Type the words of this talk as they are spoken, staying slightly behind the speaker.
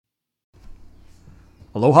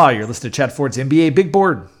Aloha, you're listening to Chad Ford's NBA Big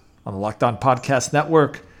Board on the Locked On Podcast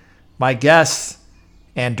Network. My guest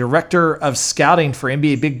and Director of Scouting for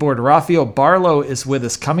NBA Big Board, Rafael Barlow, is with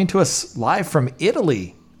us, coming to us live from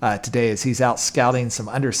Italy today as he's out scouting some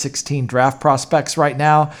under 16 draft prospects right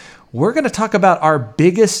now. We're going to talk about our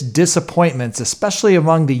biggest disappointments, especially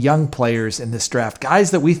among the young players in this draft,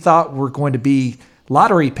 guys that we thought were going to be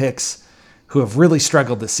lottery picks who have really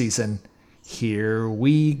struggled this season. Here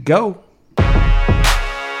we go.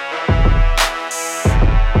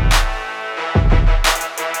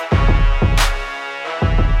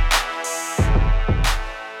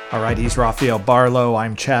 All right, he's Rafael Barlow.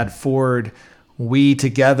 I'm Chad Ford. We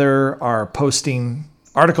together are posting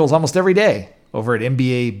articles almost every day over at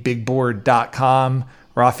NBABigBoard.com.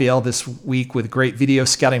 Rafael this week with great video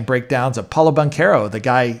scouting breakdowns of Paolo Banchero, the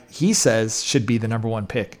guy he says should be the number one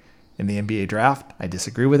pick in the NBA draft. I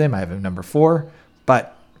disagree with him. I have him number 4,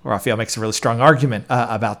 but Rafael makes a really strong argument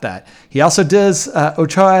about that. He also does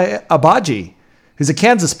Ochai Agbaji, who's a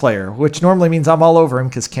Kansas player, which normally means I'm all over him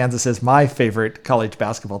because Kansas is my favorite college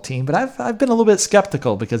basketball team. But I've been a little bit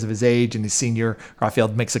skeptical because of his age and his senior. Rafael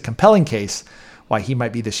makes a compelling case why he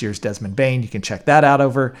might be this year's Desmond Bane. You can check that out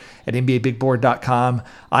over at NBABigBoard.com.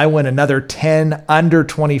 I went another 10 under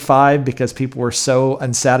 25 because people were so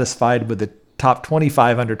unsatisfied with the top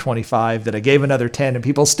 25 under 25 that I gave another 10 and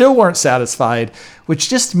people still weren't satisfied, which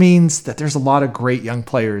just means that there's a lot of great young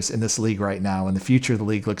players in this league right now, and the future of the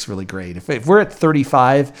league looks really great. If we're at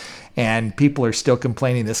 35 and people are still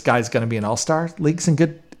complaining this guy's going to be an all-star, the league's in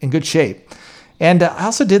good shape. And I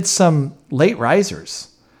also did some late risers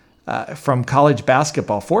from college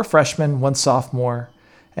basketball, 4 freshmen, 1 sophomore,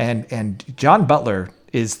 and John Butler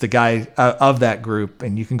is the guy of that group,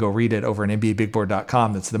 and you can go read it over at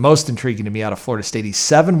NBABigBoard.com. That's the most intriguing to me out of Florida State. He's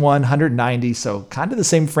 7'1", 190, so kind of the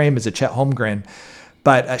same frame as a Chet Holmgren,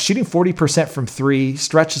 but shooting 40% from 3,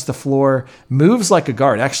 stretches the floor, moves like a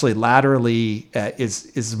guard. Actually, laterally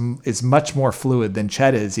is much more fluid than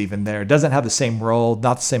Chet is even there. Doesn't have the same role,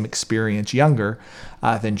 not the same experience, younger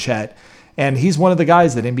than Chet. And he's one of the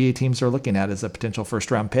guys that NBA teams are looking at as a potential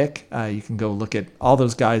first-round pick. You can go look at all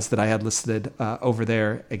those guys that I had listed over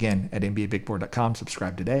there, again, at NBABigBoard.com.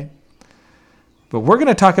 Subscribe today. But we're going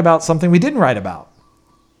to talk about something we didn't write about,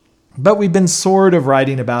 but we've been sort of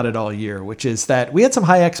writing about it all year, which is that we had some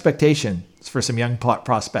high expectations for some young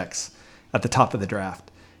prospects at the top of the draft,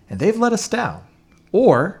 and they've let us down.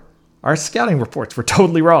 Or our scouting reports were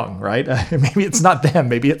totally wrong, right? Maybe it's not them,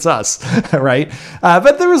 maybe it's us, right?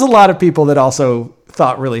 But there was a lot of people that also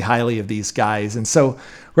thought really highly of these guys. And so,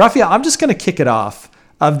 Rafael, I'm just going to kick it off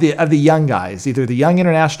of the young guys, either the young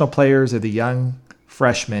international players or the young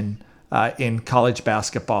freshmen in college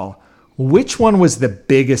basketball. Which one was the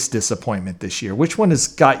biggest disappointment this year? Which one has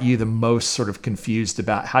got you the most sort of confused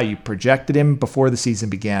about how you projected him before the season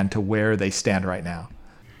began to where they stand right now?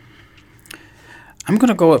 I'm going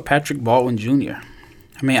to go with Patrick Baldwin Jr. I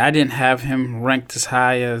mean, I didn't have him ranked as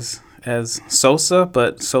high as Sosa,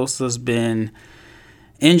 but Sosa's been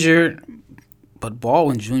injured. But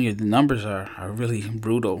Baldwin Jr., the numbers are really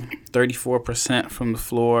brutal. 34% from the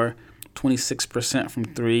floor, 26% from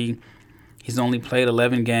 3. He's only played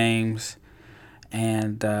 11 games.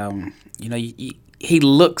 And, he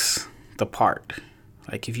looks the part.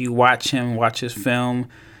 Like, if you watch his film,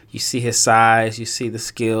 you see his size, you see the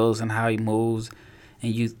skills and how he moves.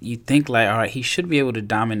 And you think like, all right, he should be able to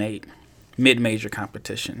dominate mid-major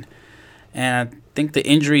competition. And I think the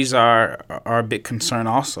injuries are a big concern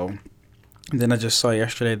also. And then I just saw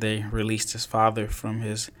yesterday they released his father from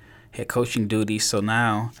his head coaching duties. So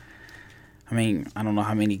now, I mean, I don't know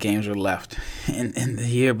how many games are left in the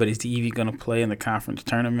year, but is he even going to play in the conference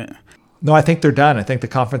tournament? No, I think they're done. I think the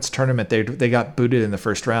conference tournament, they got booted in the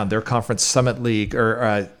first round. Their conference summit league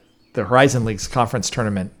or the Horizon League's conference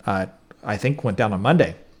tournament I think went down on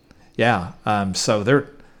Monday. Yeah. So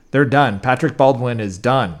they're done. Patrick Baldwin is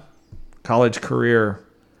done. College career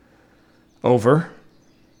over.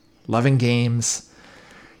 11 games.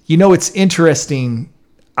 You know, it's interesting.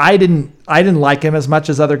 I didn't like him as much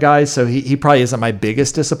as other guys, so he probably isn't my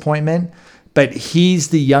biggest disappointment, but he's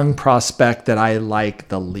the young prospect that I like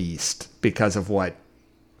the least because of what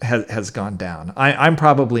has gone down. I'm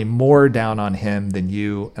probably more down on him than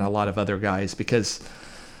you and a lot of other guys because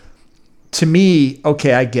to me,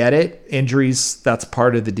 okay, I get it. Injuries, that's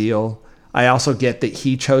part of the deal. I also get that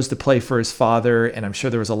he chose to play for his father, and I'm sure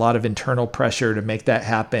there was a lot of internal pressure to make that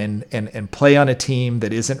happen and play on a team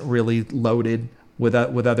that isn't really loaded with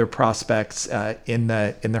other prospects in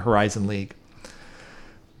the Horizon League.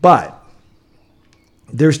 But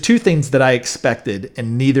there's 2 things that I expected,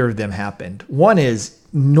 and neither of them happened. One is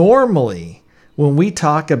normally when we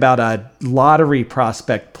talk about a lottery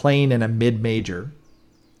prospect playing in a mid-major,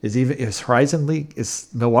 is Horizon League, is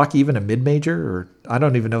Milwaukee even a mid-major? Or I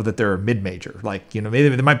don't even know that they're a mid-major. Like, maybe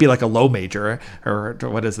there might be like a low major, or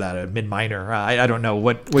what is that, a mid-minor? I don't know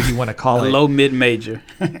what you want to call it. Low mid-major.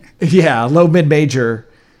 Yeah, low mid-major.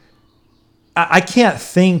 I can't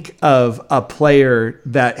think of a player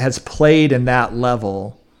that has played in that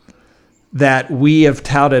level that we have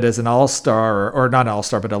touted as an all-star, or not an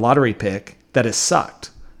all-star, but a lottery pick that has sucked.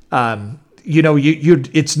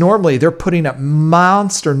 It's normally they're putting up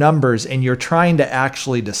monster numbers and you're trying to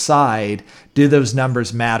actually decide, do those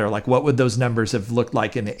numbers matter? Like, what would those numbers have looked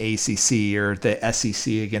like in the ACC or the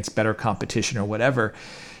SEC against better competition or whatever?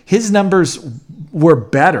 His numbers were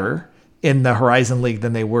better in the Horizon League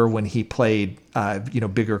than they were when he played,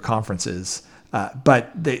 bigger conferences.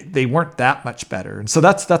 But they weren't that much better. And so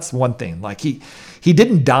that's one thing. Like, he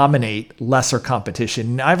didn't dominate lesser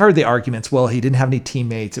competition. I've heard the arguments, well, he didn't have any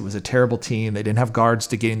teammates. It was a terrible team. They didn't have guards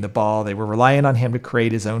to get him the ball. They were relying on him to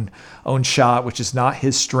create his own shot, which is not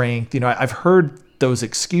his strength. I've heard those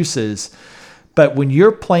excuses. But when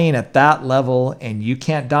you're playing at that level and you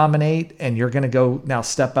can't dominate and you're going to go now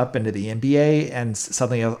step up into the NBA and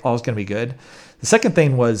suddenly all is going to be good. The second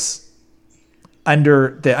thing was,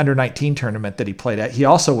 under the under-19 tournament that he played at, he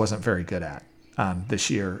also wasn't very good at this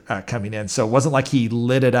year coming in. So it wasn't like he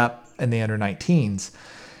lit it up in the under-19s.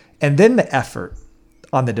 And then the effort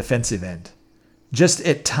on the defensive end. Just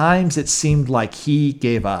at times it seemed like he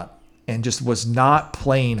gave up and just was not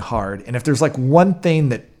playing hard. And if there's like one thing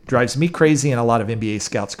that drives me crazy and a lot of NBA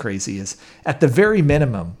scouts crazy is, at the very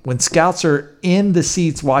minimum, when scouts are in the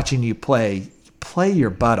seats watching you play your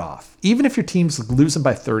butt off. Even if your team's losing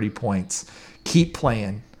by 30 points, keep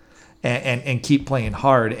playing and keep playing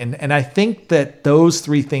hard. And I think that those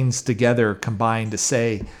three things together combine to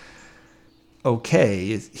say,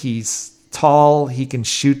 okay, he's tall, he can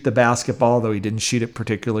shoot the basketball, though he didn't shoot it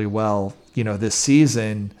particularly well, this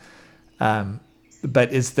season.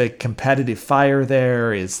 But is the competitive fire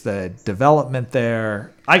there? Is the development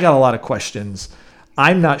there? I got a lot of questions.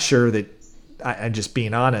 I'm not sure that, I'm just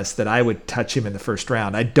being honest, that I would touch him in the first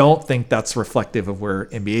round. I don't think that's reflective of where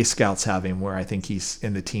NBA scouts have him, where I think he's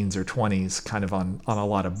in the teens or 20s, kind of on a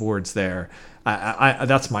lot of boards there.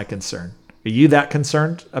 That's my concern. Are you that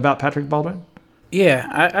concerned about Patrick Baldwin? Yeah,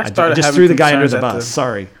 I started just having threw the guy under the concerns bus.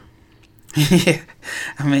 Sorry. Yeah,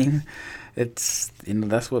 I mean, it's,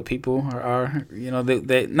 that's what people are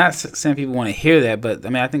they not saying people want to hear that, but I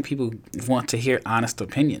mean, I think people want to hear honest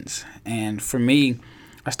opinions. And for me,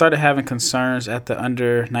 I started having concerns at the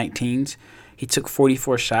under-19s. He took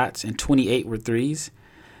 44 shots and 28 were threes.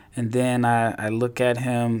 And then I look at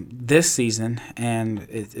him this season, and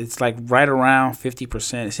it's like right around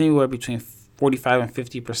 50%. It's anywhere between 45 and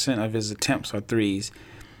 50% of his attempts are threes,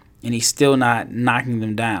 and he's still not knocking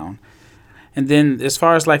them down. And then as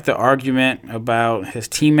far as like the argument about his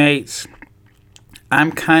teammates,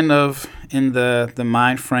 I'm kind of in the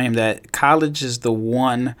mind frame that college is the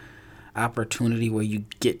one opportunity where you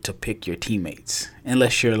get to pick your teammates,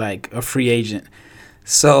 unless you're like a free agent.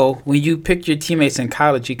 So when you pick your teammates in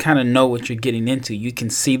college, you kind of know what you're getting into. You can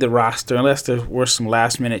see the roster, unless there were some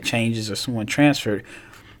last-minute changes or someone transferred.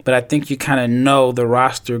 But I think you kind of know the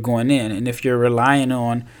roster going in. And if you're relying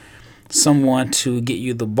on someone to get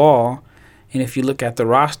you the ball, and if you look at the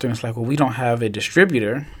roster and it's like, well, we don't have a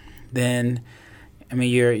distributor, then, I mean,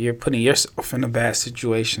 you're putting yourself in a bad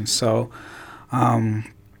situation. So,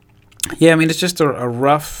 yeah, I mean, it's just a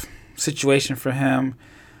rough situation for him.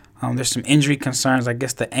 There's some injury concerns. I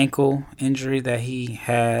guess the ankle injury that he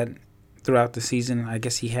had throughout the season, I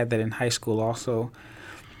guess he had that in high school also.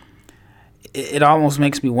 It almost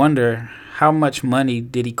makes me wonder, how much money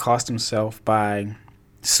did he cost himself by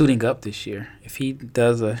suiting up this year? If he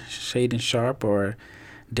does a Shaedon Sharpe or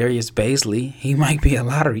Darius Bazley, he might be a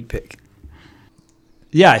lottery pick.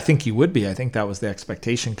 Yeah, I think he would be. I think that was the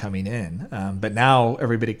expectation coming in. But now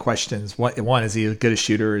everybody questions, one, is he as good a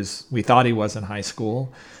shooter as we thought he was in high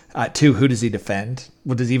school? Two, who does he defend?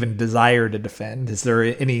 What does he even desire to defend? Is there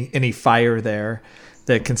any fire there?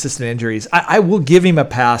 The consistent injuries. I will give him a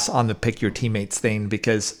pass on the pick your teammates thing,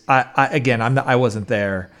 because I wasn't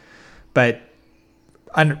there, but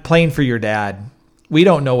playing for your dad, we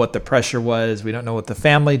don't know what the pressure was. We don't know what the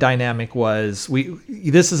family dynamic was.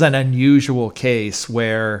 This is an unusual case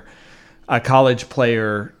where a college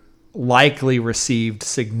player likely received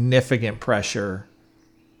significant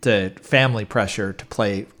family pressure to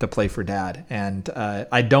play for dad. And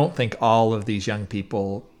I don't think all of these young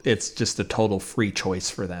people, it's just a total free choice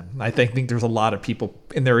for them. I think there's a lot of people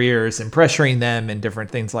in their ears and pressuring them and different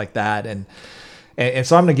things like that. And And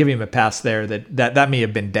so I'm going to give him a pass there. That may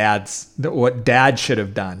have been what dad should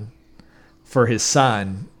have done for his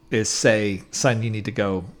son is say, son, you need to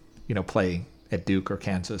go, play at Duke or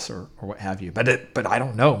Kansas or what have you. But I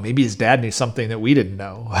don't know. Maybe his dad knew something that we didn't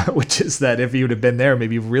know, which is that if he would have been there,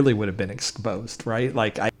 maybe he really would have been exposed, right?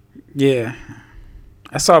 Yeah.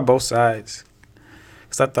 I saw both sides.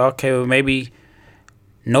 Because I thought, okay, well, maybe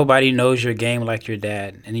nobody knows your game like your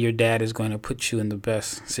dad, and your dad is going to put you in the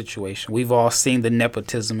best situation. We've all seen the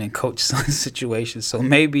nepotism in coach-son situations, so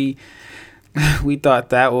maybe we thought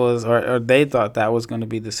that was, or they thought that was going to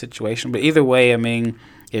be the situation. But either way, I mean,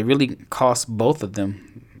 it really cost both of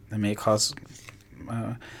them. I mean, it cost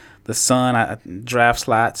the son draft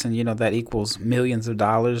slots, and that equals millions of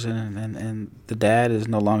dollars, and the dad is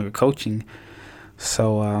no longer coaching.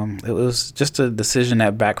 So it was just a decision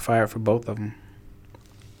that backfired for both of them.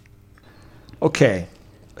 Okay,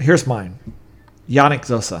 here's mine. Yannick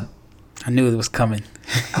Zosa. I knew it was coming.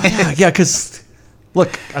 Yeah, because,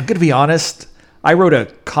 look, I'm going to be honest. I wrote a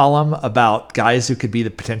column about guys who could be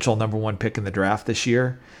the potential number one pick in the draft this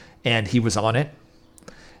year, and he was on it.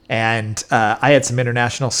 And I had some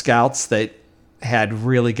international scouts that had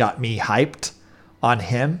really got me hyped on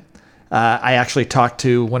him. I actually talked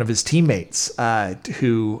to one of his teammates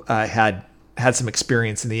who had some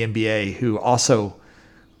experience in the NBA who also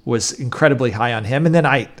was incredibly high on him. And then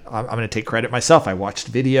I'm going to take credit myself. I watched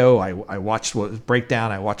video. I watched what was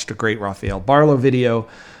breakdown. I watched a great Rafael Barlow video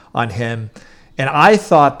on him. And I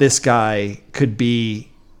thought this guy could be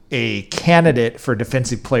a candidate for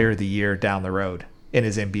Defensive Player of the Year down the road in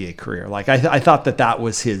his NBA career. I thought that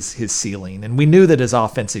was his ceiling. And we knew that his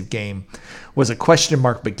offensive game was a question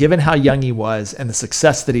mark, but given how young he was and the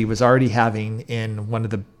success that he was already having in one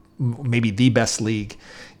of maybe the best league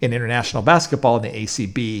in international basketball in the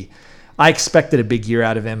ACB, I expected a big year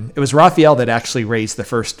out of him. It was Rafael that actually raised the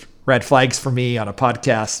first red flags for me on a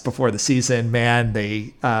podcast before the season. Man,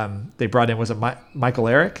 they brought in, was it Michael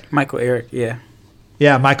Eric? Michael Eric, yeah.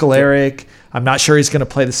 Yeah, Michael Eric. I'm not sure he's going to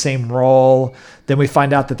play the same role. Then we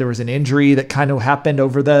find out that there was an injury that kind of happened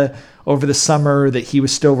over the summer that he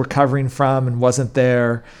was still recovering from and wasn't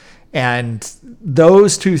there. And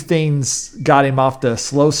those two things got him off the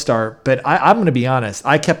slow start. But I'm going to be honest.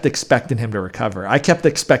 I kept expecting him to recover. I kept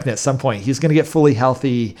expecting at some point he's going to get fully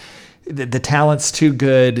healthy. The talent's too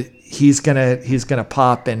good. He's gonna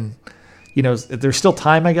pop. And there's still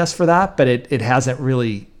time, I guess, for that. But it hasn't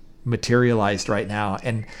really materialized right now.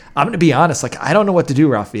 And I'm going to be honest. I don't know what to do,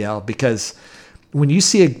 Rafael, because when you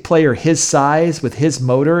see a player his size with his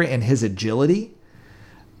motor and his agility,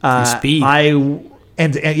 and speed.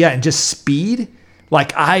 And just speed.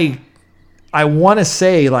 I want to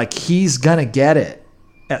say he's gonna get it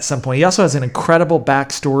at some point. He also has an incredible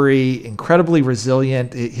backstory, incredibly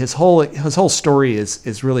resilient. His whole story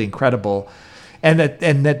is really incredible, and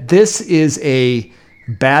that this is a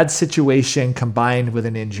bad situation combined with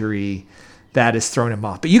an injury that has thrown him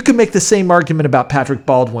off. But you can make the same argument about Patrick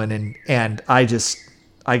Baldwin, and I just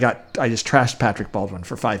trashed Patrick Baldwin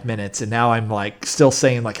for 5 minutes, and now I'm still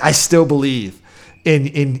saying I still believe in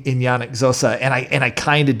Yannick Zosa, and I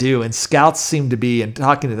kind of do. And scouts seem to be, and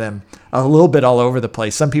talking to them, a little bit all over the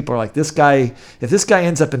place. Some people are like, this guy, if this guy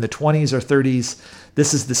ends up in the 20s or 30s,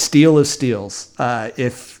 this is the steal of steals.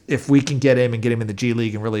 If we can get him and get him in the G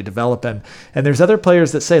League and really develop him. And there's other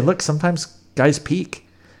players that say, look, sometimes guys peak,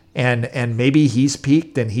 and maybe he's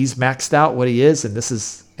peaked and he's maxed out what he is, and this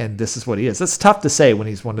is what he is. That's tough to say when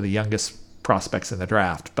he's one of the youngest prospects in the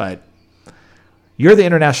draft. But you're the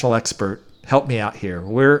international expert. Help me out here.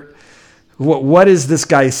 What is this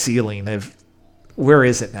guy's ceiling? Where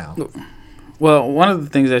is it now? Well, one of the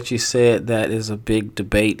things that you said that is a big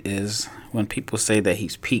debate is when people say that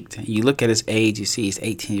he's peaked. You look at his age, you see he's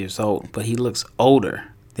 18 years old, but he looks older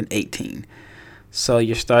than 18. So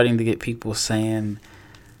you're starting to get people saying,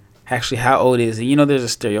 actually, how old is he? There's a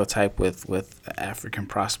stereotype with African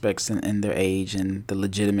prospects and their age and the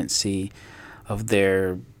legitimacy of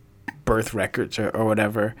their birth records or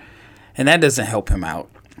whatever. And that doesn't help him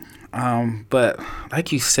out. But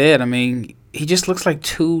like you said, I mean, he just looks like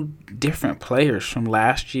two different players from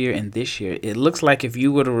last year and this year. It looks like if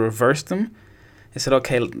you would have reversed them and said,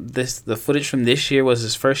 okay, the footage from this year was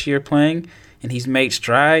his first year playing and he's made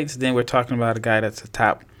strides, then we're talking about a guy that's a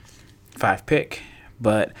top 5 pick.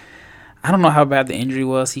 But I don't know how bad the injury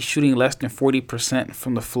was. He's shooting less than 40%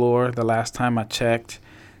 from the floor the last time I checked.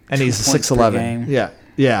 And he's 6'11".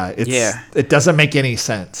 Yeah. It doesn't make any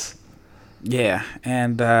sense. Yeah,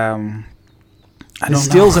 and his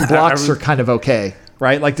steals and blocks are kind of okay,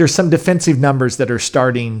 right? There's some defensive numbers that are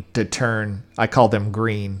starting to turn, I call them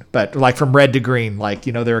green, but from red to green,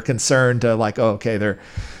 they're concerned to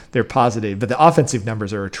they're positive, but the offensive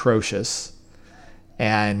numbers are atrocious.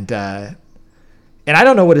 And I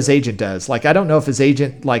don't know what his agent does. Like, I don't know if his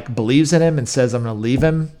agent like believes in him and says, I'm going to leave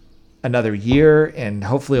him another year and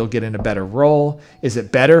hopefully he'll get in a better role. Is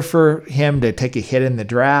it better for him to take a hit in the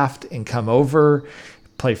draft and come over,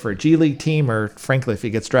 play for a G League team? Or frankly, if he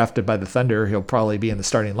gets drafted by the Thunder, he'll probably be in the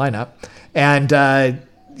starting lineup and, and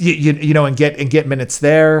get minutes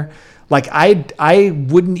there. Like I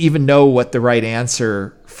wouldn't even know what the right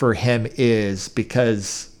answer for him is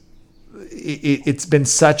because it's been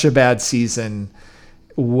such a bad season.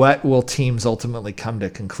 What will teams ultimately come to a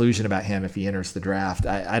conclusion about him if he enters the draft?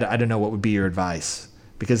 I don't know what would be your advice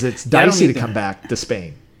because it's dicey to come back to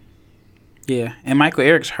Spain. Yeah, and Michael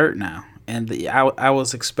Eric's hurt now, and I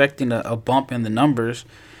was expecting a bump in the numbers,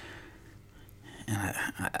 and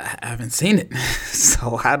I haven't seen it,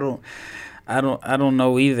 so I don't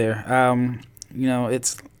know either.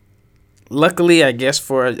 It's luckily, I guess,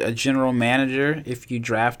 for a general manager, if you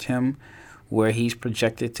draft him where he's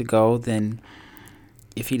projected to go, then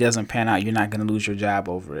if he doesn't pan out, you're not going to lose your job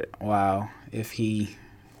over it. While if he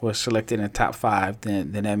was selected in the top 5,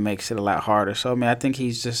 then that makes it a lot harder. So, I mean, I think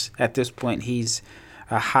he's just, at this point, he's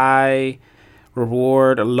a high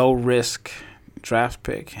reward, a low risk draft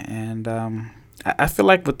pick. And I feel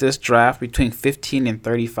like with this draft, between 15 and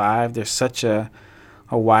 35, there's such a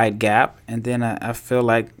wide gap. And then I feel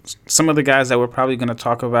like some of the guys that we're probably going to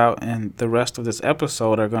talk about in the rest of this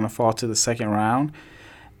episode are going to fall to the second round.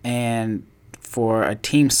 And for a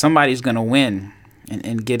team, somebody's going to win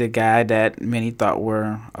and get a guy that many thought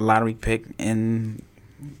were a lottery pick in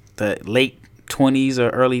the late 20s or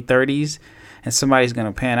early 30s, and somebody's going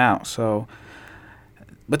to pan out. So,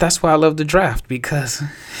 but that's why I love the draft, because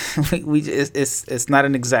it's not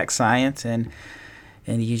an exact science, and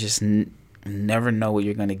you just never know what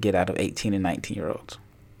you're going to get out of 18 and 19-year-olds.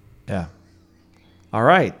 Yeah. All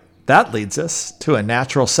right. That leads us to a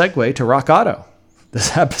natural segue to Rock Auto.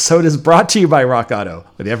 This episode is brought to you by Rock Auto.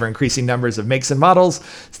 With the ever-increasing numbers of makes and models,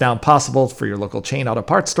 it's now impossible for your local chain auto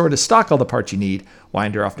parts store to stock all the parts you need. Why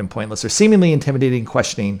endure often pointless or seemingly intimidating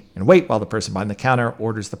questioning and wait while the person behind the counter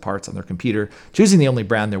orders the parts on their computer, choosing the only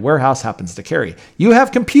brand their warehouse happens to carry? You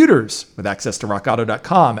have computers with access to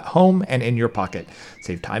rockauto.com at home and in your pocket.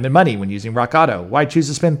 Save time and money when using Rock Auto. Why choose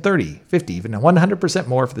to spend 30, 50, even 100%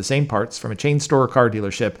 more for the same parts from a chain store or car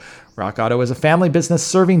dealership? Rock Auto is a family business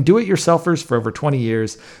serving do-it-yourselfers for over 20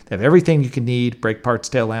 years. They have everything you can need: brake parts,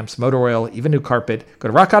 tail lamps, motor oil, even new carpet. Go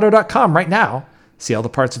to rockauto.com right now. See all the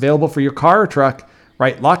parts available for your car or truck.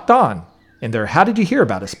 Right, Locked On in their How Did You Hear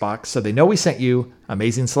About Us box, so they know we sent you.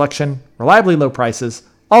 Amazing selection, reliably low prices,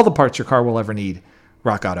 all the parts your car will ever need.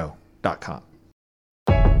 rockauto.com.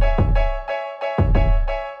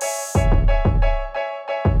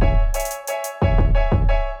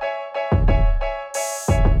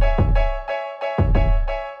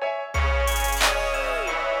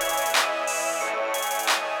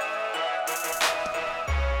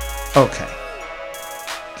 Okay.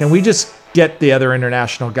 Can we just get the other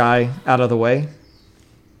international guy out of the way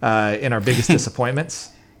in our biggest disappointments?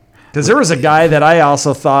 Because there was a guy that I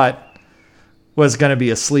also thought was going to be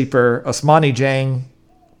a sleeper. Ousmane Dieng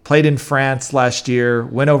played in France last year,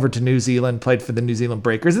 went over to New Zealand, played for the New Zealand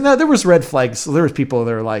Breakers. And there was red flags. So there was people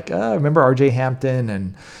that were like, remember RJ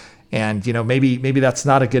Hampton? And maybe that's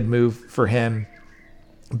not a good move for him.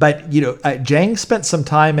 But, Dieng spent some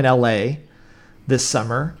time in LA this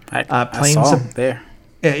summer. I saw him there.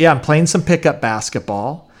 Yeah, I'm playing some pickup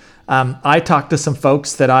basketball. I talked to some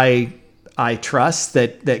folks that I trust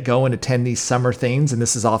that go and attend these summer things, and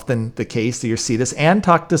this is often the case that you see this, and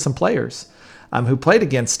talked to some players who played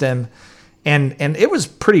against him, and it was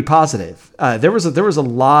pretty positive. There was a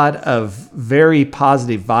lot of very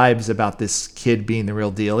positive vibes about this kid being the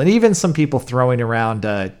real deal, and even some people throwing around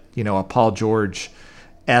a Paul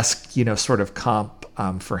George-esque sort of comp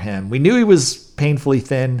for him. We knew he was painfully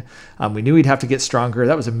thin. We knew he'd have to get stronger.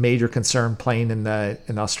 That was a major concern playing in the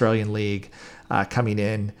Australian League coming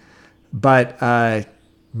in. But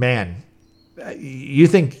man, you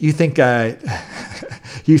think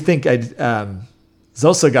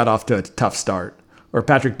Zosa got off to a tough start, or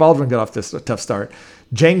Patrick Baldwin got off to a tough start.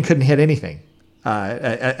 Dieng couldn't hit anything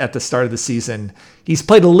at the start of the season. He's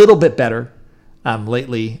played a little bit better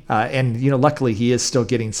lately, and luckily he is still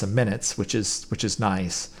getting some minutes, which is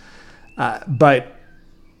nice. But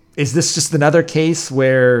is this just another case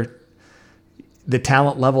where the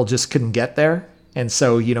talent level just couldn't get there, and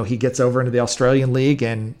so he gets over into the Australian League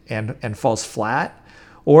and falls flat?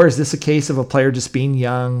 Or is this a case of a player just being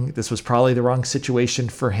young? This was probably the wrong situation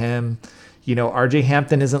for him. RJ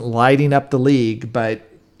Hampton isn't lighting up the league, but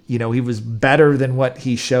he was better than what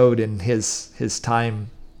he showed in his time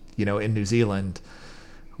in New Zealand.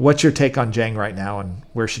 What's your take on Dieng right now, and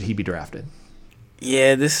where should he be drafted?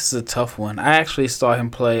 Yeah, this is a tough one. I actually saw him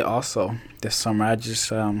play also this summer.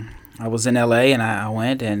 I was in LA and I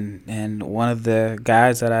went and one of the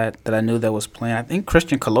guys that I knew that was playing, I think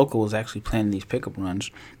Christian Coloco was actually playing these pickup runs,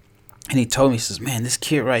 and he told me, he says, "Man, this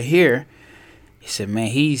kid right here," he said, "Man,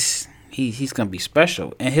 he's gonna be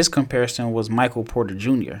special." And his comparison was Michael Porter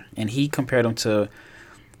Jr. and he compared him to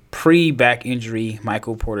pre-back injury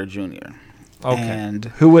Michael Porter Jr. Okay. And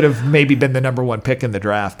who would have maybe been the number one pick in the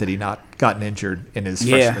draft had he not gotten injured in his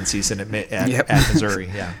freshman season at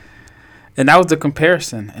Missouri? Yeah. And that was the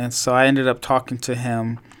comparison. And so I ended up talking to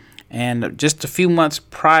him. And just a few months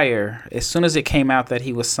prior, as soon as it came out that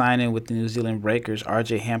he was signing with the New Zealand Breakers,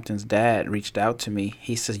 R.J. Hampton's dad reached out to me.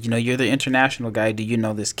 He says, "You're the international guy. Do you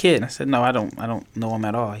know this kid?" And I said, "No, I don't know him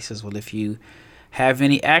at all." He says, "Well, if you have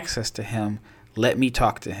any access to him, let me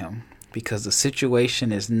talk to him, because the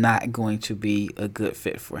situation is not going to be a good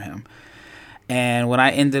fit for him." And when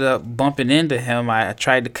I ended up bumping into him, I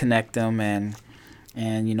tried to connect him, and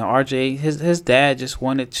RJ, his dad just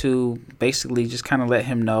wanted to basically just kind of let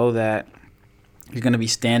him know that you're going to be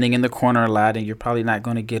standing in the corner a lot and you're probably not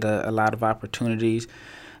going to get a lot of opportunities.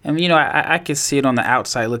 And, I could see it on the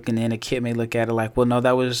outside looking in. A kid may look at it like, well, no,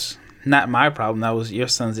 that was not my problem. That was your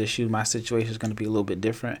son's issue. My situation is going to be a little bit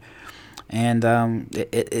different. And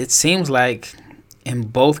it seems like in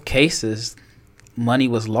both cases, money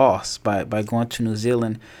was lost by going to New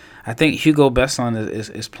Zealand. I think Hugo Besson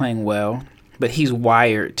is playing well, but he's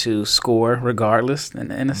wired to score regardless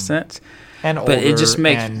in a sense. And older, but it just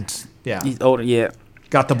makes he's older, yeah.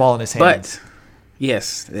 Got the ball in his hands. But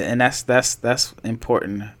yes, and that's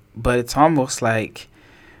important. But it's almost like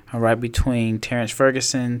between Terrence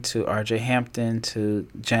Ferguson to R.J. Hampton to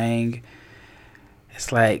Dieng,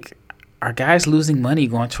 it's like, are guys losing money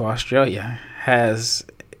going to Australia? Has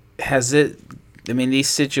it? I mean, these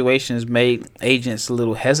situations made agents a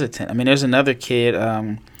little hesitant. I mean, there's another kid,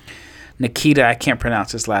 Nikita, I can't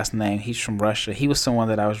pronounce his last name. He's from Russia. He was someone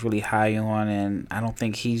that I was really high on, and I don't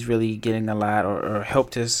think he's really getting a lot or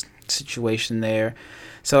helped his situation there.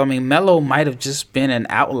 So, I mean, Melo might have just been an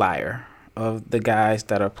outlier of the guys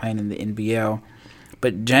that are playing in the NBL.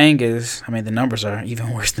 But Dieng is, the numbers are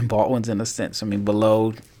even worse than Baldwin's in a sense.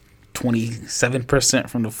 Below 27%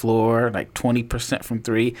 from the floor, like 20% from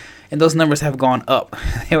three. And those numbers have gone up.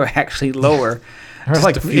 They were actually lower. Or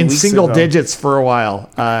like in single digits for a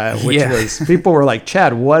while, which was, people were like,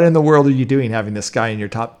 "Chad, what in the world are you doing having this guy in your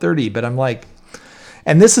top 30? But I'm like,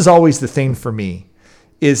 and this is always the thing for me,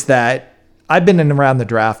 is that I've been in around the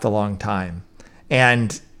draft a long time.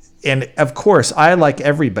 And of course, I, like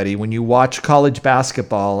everybody, when you watch college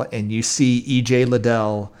basketball and you see E.J.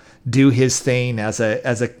 Liddell do his thing as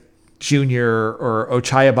a junior, or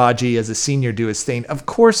Ochai Agbaji as a senior do his thing, of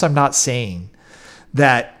course I'm not saying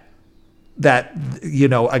that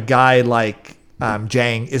a guy like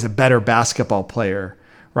Dieng is a better basketball player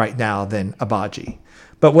right now than Agbaji.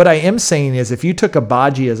 But what I am saying is, if you took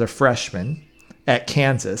Agbaji as a freshman at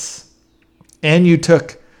Kansas and you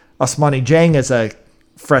took Ousmane Dieng as a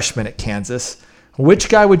freshman at Kansas, which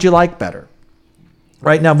guy would you like better?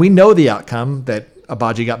 Right now, we know the outcome, that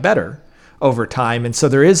Agbaji got better over time, and so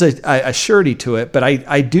there is a surety to it. But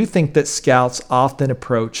I do think that scouts often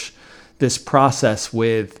approach this process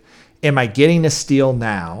with, am I getting a steal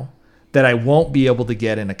now that I won't be able to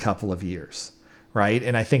get in a couple of years, right?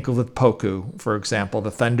 And I think with Poku, for example, the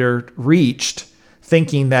Thunder reached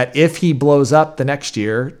thinking that if he blows up the next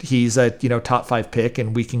year, he's a top 5 pick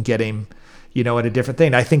and we can get him at a different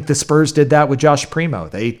thing. I think the Spurs did that with Josh Primo.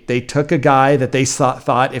 They took a guy that they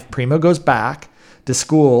thought if Primo goes back to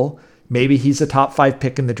school, maybe he's a top 5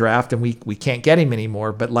 pick in the draft and we can't get him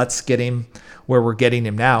anymore, but let's get him where we're getting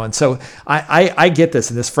him now. And so I get this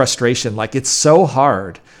and this frustration. Like, it's so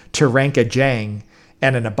hard to rank a Dieng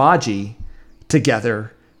and an Agbaji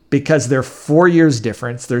together because they're 4 years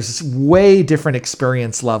difference. There's way different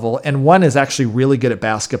experience level. And one is actually really good at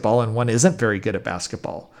basketball and one isn't very good at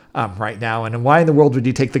basketball right now. And why in the world would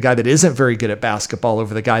you take the guy that isn't very good at basketball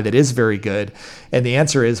over the guy that is very good? And the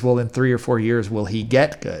answer is, well, in 3 or 4 years, will he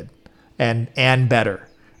get good and better?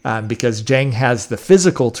 Because Dieng has the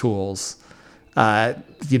physical tools,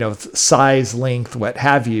 size, length, what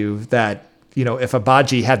have you, that, if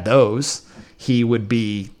Agbaji had those, he would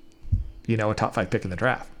be, a top 5 pick in the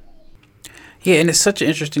draft. Yeah, and it's such an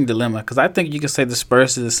interesting dilemma because I think you can say the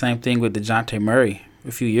Spurs did the same thing with DeJounte Murray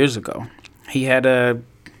a few years ago. He had a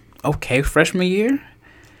okay freshman year,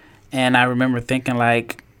 and I remember thinking,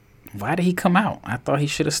 like, why did he come out? I thought he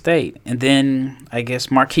should have stayed. And then I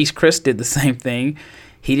guess Marquise Chriss did the same thing.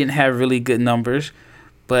 He didn't have really good numbers,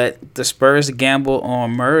 But the Spurs gamble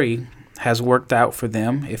on Murray has worked out for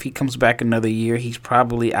them. If he comes back another year, he's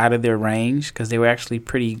probably out of their range because they were actually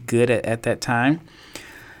pretty good at that time.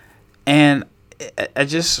 And I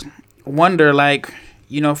just wonder, like,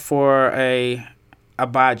 for a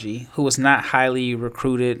Agbaji, who was not highly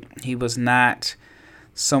recruited, he was not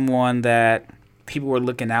someone that people were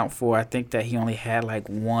looking out for. I think that he only had like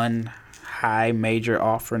one high major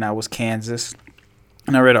offer, and that was Kansas.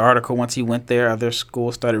 And I read an article once he went there, other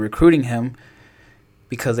schools started recruiting him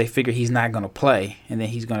because they figure he's not going to play and then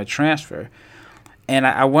he's going to transfer. And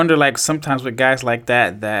I wonder, like, sometimes with guys like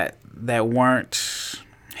that weren't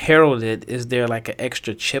heralded, is there like an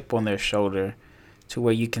extra chip on their shoulder to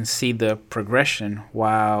where you can see the progression?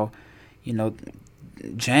 While,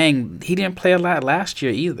 Jang, he didn't play a lot last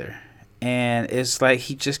year either. And it's like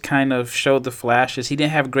he just kind of showed the flashes. He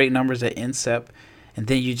didn't have great numbers at INSEP. And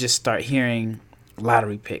then you just start hearing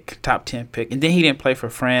lottery pick, top 10 pick. And then he didn't play for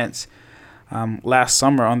France last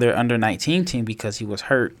summer on their under-19 team because he was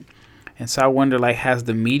hurt. And so I wonder, like, has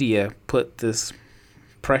the media put this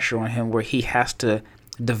pressure on him where he has to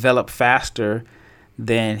develop faster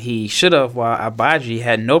than he should have, while Agbaji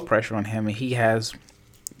had no pressure on him, and he's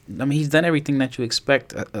done everything that you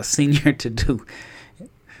expect a senior to do.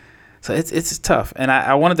 So it's tough. And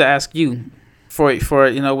I wanted to ask you, for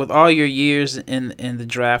with all your years in the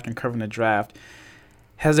draft and covering the draft,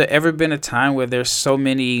 has there ever been a time where there's so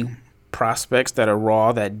many prospects that are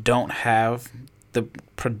raw that don't have the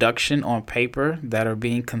production on paper that are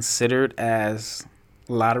being considered as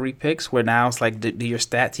lottery picks, where now it's like, do your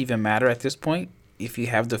stats even matter at this point if you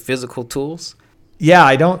have the physical tools? Yeah,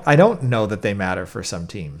 I don't know that they matter for some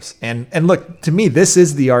teams. And look, to me, this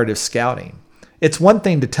is the art of scouting. It's one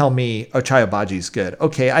thing to tell me Ochai Agbaji's good.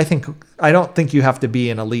 Okay, I don't think you have to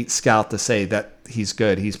be an elite scout to say that he's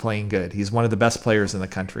good, he's playing good, he's one of the best players in the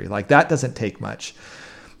country. Like, that doesn't take much.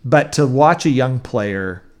 But to watch a young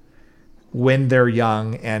player when they're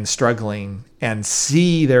young and struggling and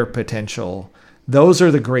see their potential, those are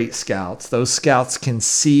the great scouts. Those scouts can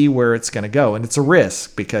see where it's going to go. And it's a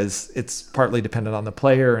risk because it's partly dependent on the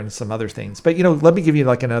player and some other things. But, let me give you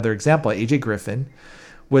like another example. AJ Griffin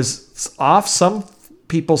was off some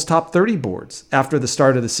people's top 30 boards after the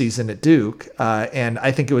start of the season at Duke. And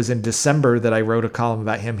I think it was in December that I wrote a column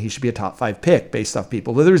about him. He should be a top 5 pick based off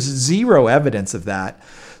people. But there's zero evidence of that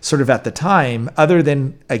sort of at the time, other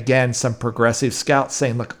than, again, some progressive scouts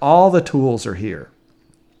saying, look, all the tools are here.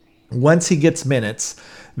 Once he gets minutes,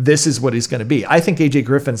 this is what he's going to be. I think AJ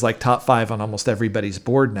Griffin's like top 5 on almost everybody's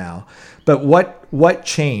board now. But what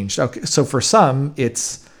changed? Okay, so for some,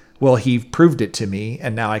 it's, well, he proved it to me,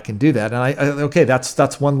 and now I can do that. And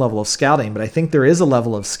that's one level of scouting. But I think there is a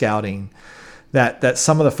level of scouting that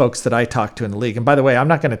some of the folks that I talk to in the league, and by the way, I'm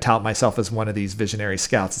not going to tout myself as one of these visionary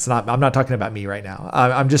scouts. I'm not talking about me right now.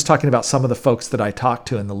 I'm just talking about some of the folks that I talk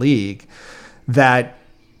to in the league that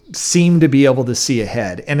seem to be able to see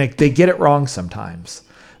ahead. And they get it wrong sometimes.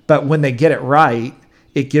 But when they get it right,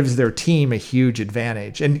 it gives their team a huge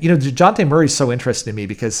advantage. And, DeJounte Murray is so interesting to me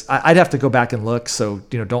because I'd have to go back and look. So,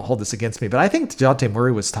 don't hold this against me. But I think DeJounte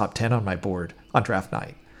Murray was top 10 on my board on draft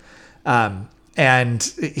night. And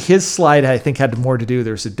his slide, I think, had more to do.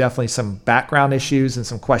 There's definitely some background issues and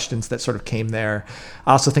some questions that sort of came there.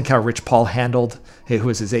 I also think how Rich Paul handled, who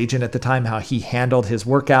was his agent at the time, how he handled his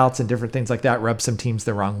workouts and different things like that, rubbed some teams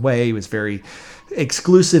the wrong way. He was very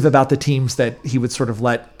exclusive about the teams that he would sort of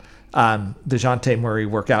let DeJounte Murray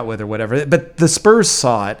work out with or whatever. But the Spurs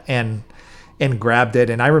saw it and grabbed it.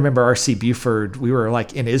 And I remember R.C. Buford, we were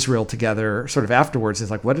like in Israel together sort of afterwards. He's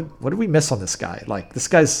like, what did we miss on this guy? Like, this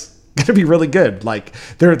guy's going to be really good. Like,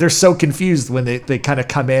 they're so confused when they kind of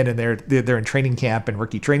come in and they're in training camp and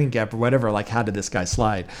rookie training camp or whatever. Like, how did this guy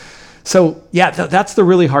slide? So yeah, that's the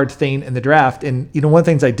really hard thing in the draft. And, one of the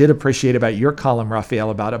things I did appreciate about your column,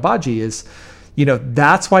 Raphael, about Agbaji is,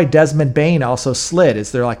 that's why Desmond Bane also slid,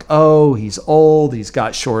 is they're like, oh, he's old, he's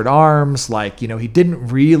got short arms. Like, he didn't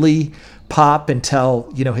really pop until,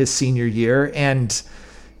 his senior year. And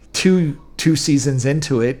two seasons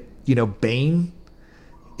into it, Bane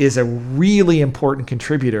is a really important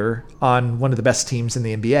contributor on one of the best teams in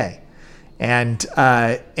the NBA.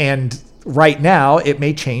 And right now, it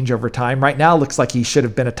may change over time. Right now, it looks like he should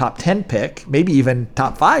have been a top 10 pick, maybe even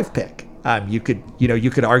top 5 pick. You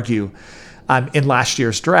could argue in last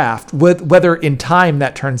year's draft. Whether in time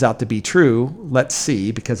that turns out to be true, let's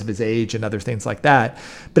see, because of his age and other things like that.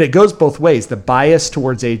 But it goes both ways. The bias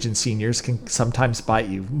towards age and seniors can sometimes bite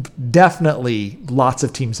you. Definitely lots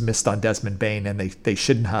of teams missed on Desmond Bane, and they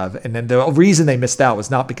shouldn't have. And then the reason they missed out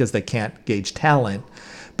was not because they can't gauge talent,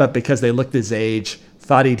 but because they looked at his age,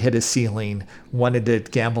 thought he'd hit his ceiling, wanted to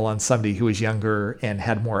gamble on somebody who was younger and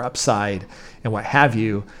had more upside and what have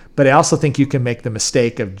you. But I also think you can make the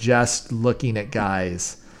mistake of just looking at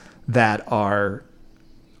guys that are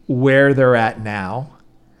where they're at now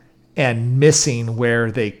and missing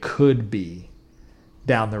where they could be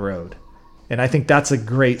down the road. And I think that's a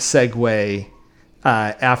great segue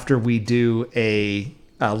after we do a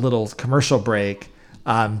little commercial break.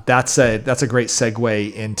 That's a great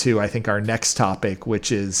segue into, I think, our next topic,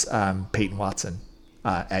 which is Peyton Watson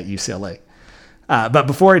at UCLA. But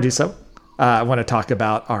before I do so, I want to talk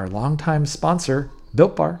about our longtime sponsor,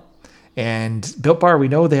 Built Bar. And Built Bar, we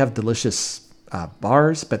know they have delicious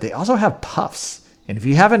bars, but they also have puffs. And if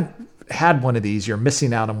you haven't had one of these, you're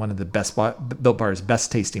missing out on one of the best Built Bar's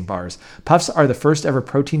best tasting bars. Puffs are the first ever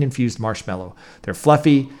protein infused marshmallow. They're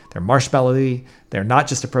fluffy, they're marshmallowy, they're not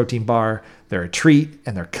just a protein bar, they're a treat,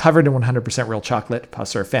 and they're covered in 100% real chocolate.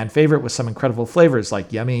 Puffs are a fan favorite with some incredible flavors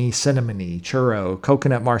like yummy cinnamony, churro,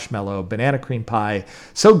 coconut marshmallow, banana cream pie.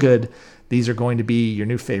 So good, these are going to be your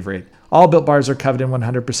new favorite. All Built Bars are covered in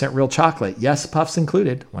 100% real chocolate. Yes, Puffs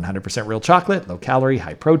included. 100% real chocolate, low calorie,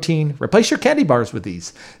 high protein. Replace your candy bars with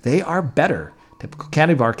these. They are better. Typical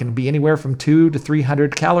candy bar can be anywhere from 200 to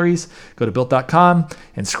 300 calories. Go to Built.com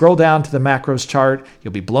and scroll down to the macros chart.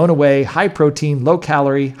 You'll be blown away. High protein, low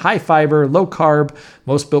calorie, high fiber, low carb.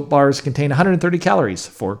 Most Built Bars contain 130 calories,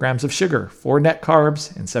 4 grams of sugar, 4 net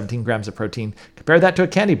carbs, and 17 grams of protein. Compare that to a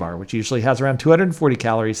candy bar, which usually has around 240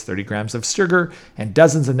 calories, 30 grams of sugar, and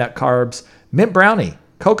dozens of net carbs. Mint brownie,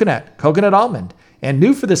 coconut almond, and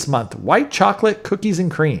new for this month, white chocolate cookies and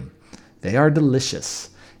cream. They are delicious.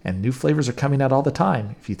 And new flavors are coming out all the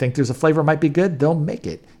time. If you think there's a flavor might be good, they'll make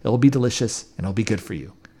it. It'll be delicious and it'll be good for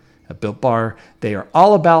you. At Built Bar, they are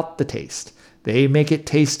all about the taste. They make it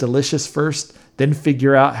taste delicious first, then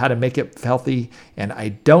figure out how to make it healthy. And I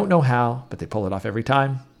don't know how, but they pull it off every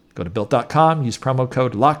time. Go to Built.com, use promo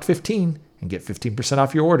code LOCKED15 and get 15%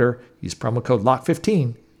 off your order. Use promo code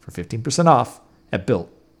LOCKED15 for 15% off at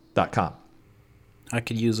Built.com. I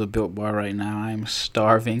could use a Built Bar right now. I'm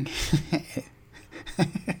starving.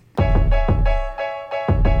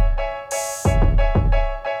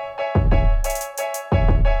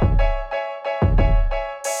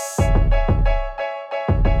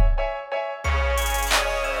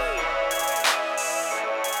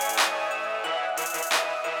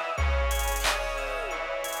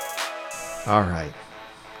 All right.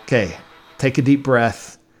 Okay. Take a deep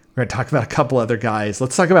breath. We're going to talk about a couple other guys.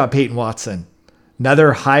 Let's talk about Peyton Watson.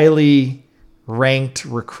 Another highly ranked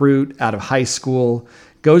recruit out of high school,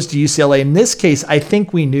 goes to UCLA. In this case, I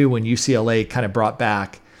think we knew when UCLA kind of brought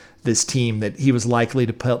back this team that he was likely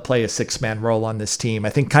to play a 6-man role on this team. I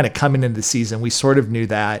think kind of coming into the season, we sort of knew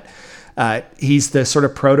that. He's the sort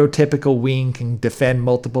of prototypical wing, can defend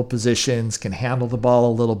multiple positions, can handle the ball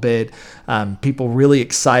a little bit. People really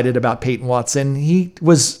excited about Peyton Watson. He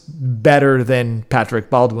was better than Patrick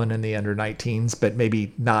Baldwin in the under-19s, but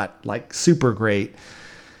maybe not like super great.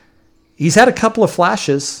 He's had a couple of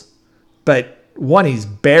flashes, but one, he's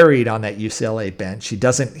buried on that UCLA bench. He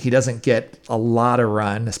doesn't get a lot of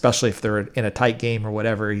run, especially if they're in a tight game or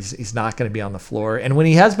whatever. He's not going to be on the floor. And when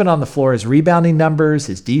he has been on the floor, his rebounding numbers,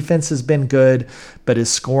 his defense has been good, but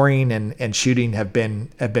his scoring and shooting have been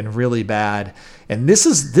really bad. And this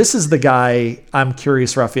is the guy I'm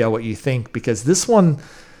curious, Raphael, what you think, because this one,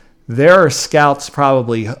 there are scouts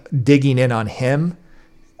probably digging in on him,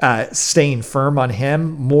 staying firm on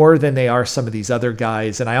him more than they are some of these other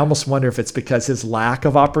guys. And I almost wonder if it's because his lack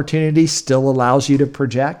of opportunity still allows you to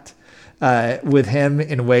project with him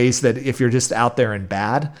in ways that if you're just out there and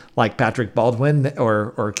bad, like Patrick Baldwin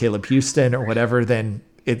or Caleb Houston or whatever, then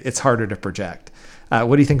it's harder to project.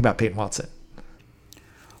 What do you think about Peyton Watson?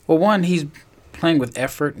 Well, one, he's playing with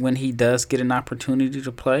effort when he does get an opportunity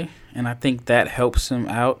to play, and I think that helps him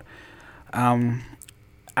out.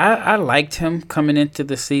 I liked him coming into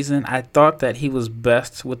the season. I thought that he was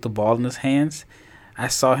best with the ball in his hands. I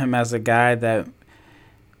saw him as a guy that,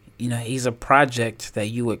 he's a project that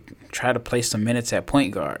you would try to play some minutes at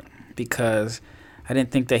point guard, because I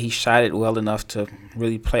didn't think that he shot it well enough to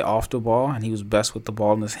really play off the ball, and he was best with the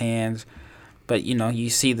ball in his hands. But, you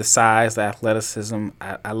see the size, the athleticism.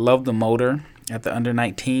 I love the motor at the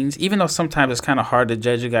under-19s, even though sometimes it's kind of hard to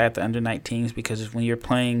judge a guy at the under-19s, because when you're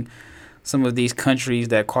playing some of these countries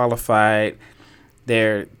that qualified,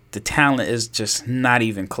 the talent is just not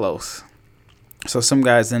even close. So some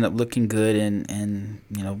guys end up looking good in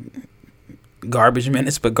garbage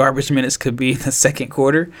minutes, but garbage minutes could be in the second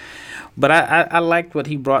quarter. But I liked what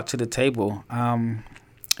he brought to the table. And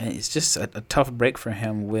it's just a tough break for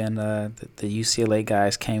him when the UCLA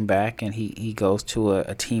guys came back, and he goes to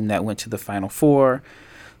a team that went to the Final Four.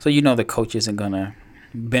 So the coach isn't gonna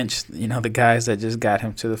bench the guys that just got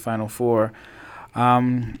him to the Final Four.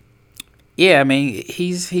 Yeah, I mean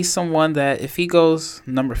he's someone that if he goes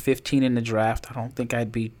number 15 in the draft, I don't think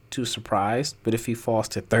I'd be too surprised. But if he falls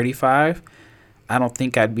to 35, I don't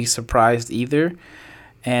think I'd be surprised either.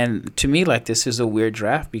 And to me, this is a weird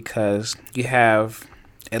draft because you have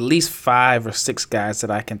at least 5 or 6 guys that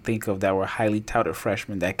I can think of that were highly touted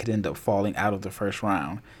freshmen that could end up falling out of the first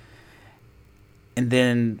round. And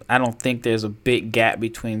then I don't think there's a big gap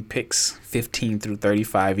between picks 15 through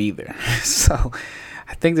 35 either. So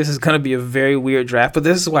I think this is going to be a very weird draft. But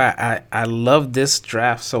this is why I love this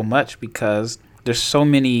draft so much, because there's so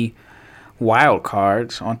many wild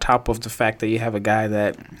cards on top of the fact that you have a guy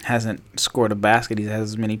that hasn't scored a basket. He has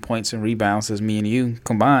as many points and rebounds as me and you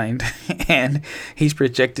combined. And he's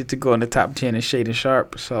projected to go in the top 10 in Shaedon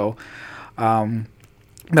Sharpe. So,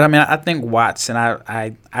 but I mean, I think Watson,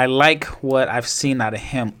 I like what I've seen out of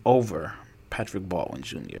him over Patrick Baldwin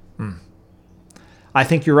Jr. I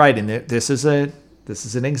think you're right. And this is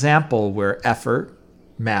an example where effort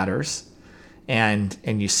matters, and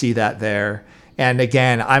you see that there. And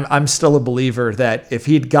again, I'm still a believer that if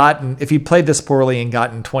he played this poorly and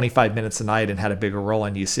gotten 25 minutes a night and had a bigger role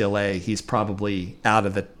in UCLA, he's probably out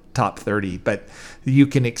of the top 30. But you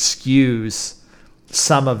can excuse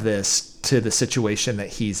some of this to the situation that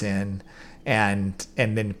he's in, and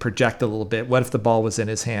then project a little bit. What if the ball was in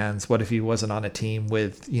his hands? What if he wasn't on a team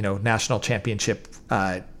with national championship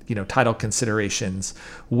title considerations?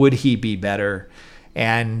 Would he be better?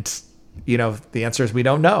 And the answer is we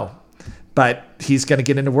don't know. But he's going to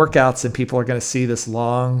get into workouts, and people are going to see this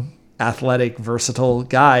long, athletic, versatile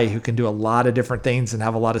guy who can do a lot of different things and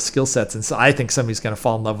have a lot of skill sets. And so I think somebody's going to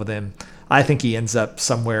fall in love with him. I think he ends up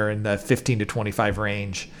somewhere in the 15 to 25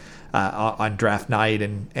 range on draft night.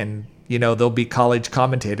 And there'll be college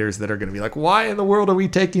commentators that are going to be like, why in the world are we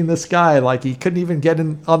taking this guy? He couldn't even get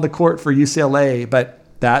on the court for UCLA. But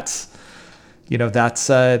that's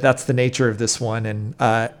the nature of this one. And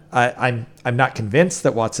I'm not convinced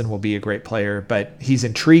that Watson will be a great player, but he's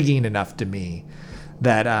intriguing enough to me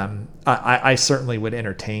that I certainly would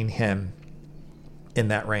entertain him in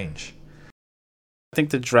that range. I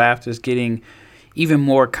think the draft is getting even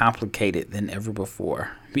more complicated than ever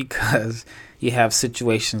before, because you have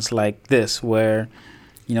situations like this where,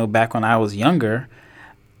 back when I was younger,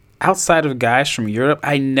 outside of guys from Europe,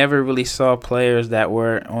 I never really saw players that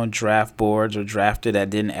were on draft boards or drafted that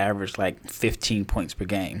didn't average 15 points per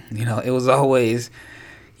game. It was always,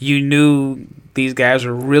 you knew these guys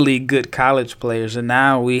were really good college players. And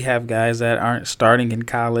now we have guys that aren't starting in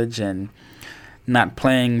college and not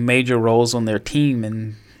playing major roles on their team,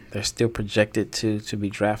 and they're still projected to be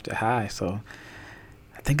drafted high. So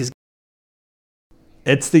I think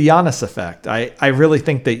it's the Giannis effect. I really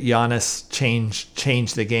think that Giannis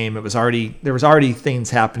changed the game. There was already things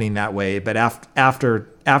happening that way, but after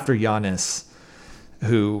Giannis,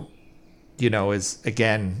 who is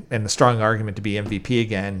again in the strong argument to be MVP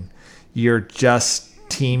again,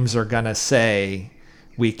 teams are gonna say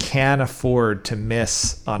we can't afford to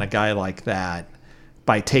miss on a guy like that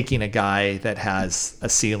by taking a guy that has a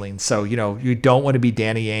ceiling. So you don't want to be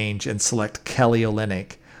Danny Ainge and select Kelly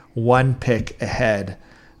Olynyk one pick ahead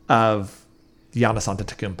of Giannis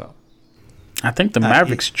Antetokounmpo. I think the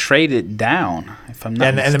Mavericks traded down, if I'm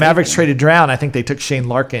not mistaken. And the Mavericks traded down. I think they took Shane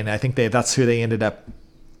Larkin. I think that's who they ended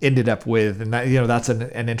up with, and that, that's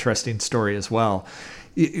an interesting story as well.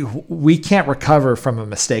 We can't recover from a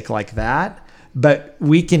mistake like that, but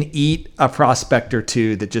we can eat a prospect or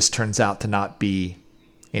two that just turns out to not be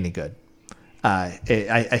any good.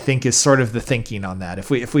 I think is sort of the thinking on that.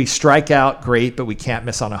 If we strike out, great, but we can't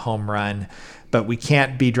miss on a home run. But we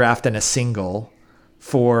can't be drafting a single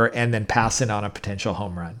and then passing on a potential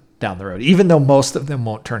home run down the road, even though most of them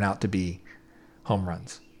won't turn out to be home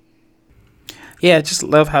runs. Yeah, I just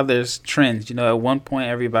love how there's trends. At one point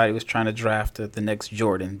everybody was trying to draft the next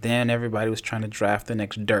Jordan. Then everybody was trying to draft the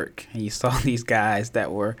next Dirk. And you saw these guys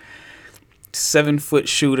that were 7-foot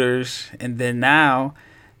shooters. And then now,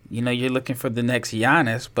 you're looking for the next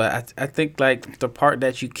Giannis, but I think the part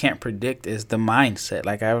that you can't predict is the mindset.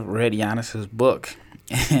 I've read Giannis's book,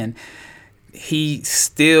 and he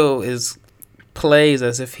still plays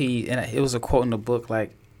as if and it was a quote in the book,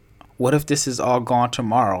 what if this is all gone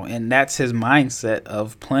tomorrow? And that's his mindset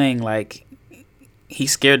of playing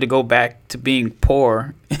he's scared to go back to being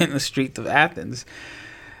poor in the streets of Athens.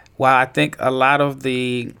 While I think a lot of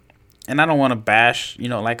and I don't want to bash,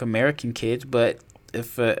 American kids, but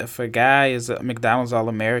if a guy is a McDonald's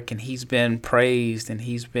All-American, he's been praised and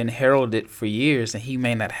he's been heralded for years, and he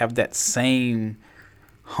may not have that same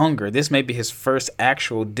hunger. This may be his first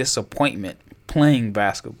actual disappointment playing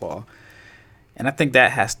basketball. And I think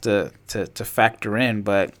that has to factor in.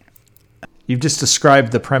 But you've just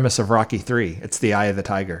described the premise of Rocky III. It's the eye of the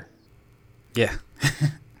tiger. Yeah.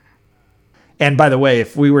 And by the way,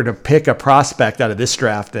 if we were to pick a prospect out of this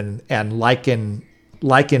draft and liken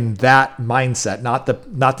that mindset, not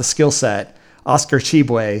the skill set, Oscar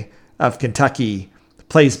Tshiebwe of Kentucky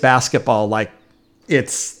plays basketball like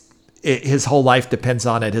his whole life depends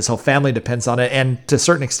on it, his whole family depends on it, and to a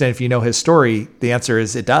certain extent, if you know his story, the answer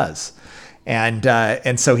is it does.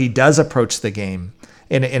 And so he does approach the game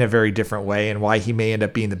in a very different way, and why he may end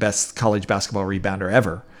up being the best college basketball rebounder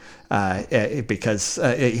ever. Because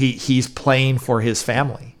he's playing for his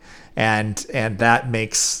family, and that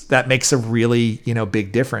makes a really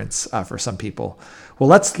big difference for some people. Well,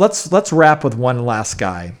 let's wrap with one last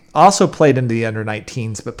guy. Also played in the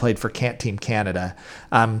under-19s, but played for Team Canada.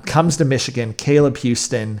 Comes to Michigan, Caleb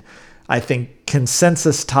Houston. I think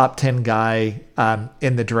consensus top 10 guy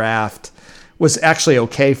in the draft. Was actually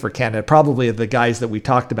okay for Canada. Probably of the guys that we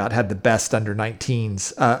talked about had the best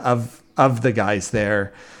under-19s of the guys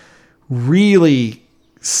there. Really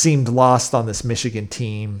seemed lost on this Michigan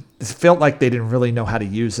team. It felt like they didn't really know how to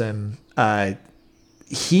use him.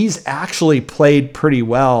 He's actually played pretty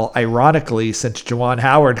well, ironically, since Juwan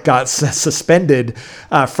Howard got suspended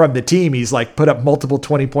from the team. He's like put up multiple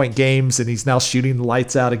 20-point games, and he's now shooting the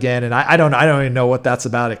lights out again. And I don't even know what that's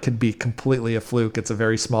about. It could be completely a fluke. It's a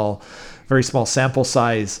very small sample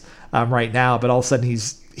size right now. But all of a sudden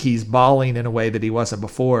he's balling in a way that he wasn't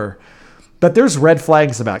before. But there's red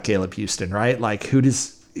flags about Caleb Houston, right? Like who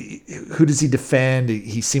does he defend?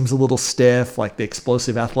 He seems a little stiff. Like the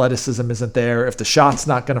explosive athleticism isn't there. If the shot's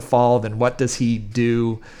not going to fall, then what does he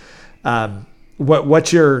do?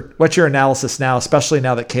 What's your analysis now, especially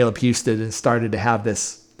now that Caleb Houston has started to have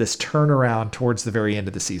this turnaround towards the very end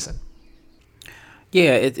of the season?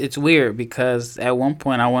 Yeah, it's weird because at one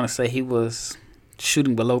point I want to say he was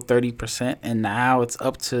shooting below 30%, and now it's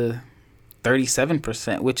up to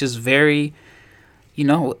 37%, which is very,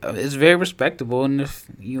 it's very respectable. And if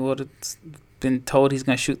you would have been told he's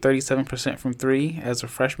going to shoot 37% from three as a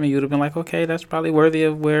freshman, you would have been like, okay, that's probably worthy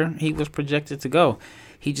of where he was projected to go.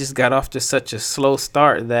 He just got off to such a slow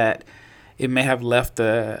start that it may have left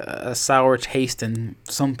a sour taste in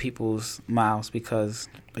some people's mouths because,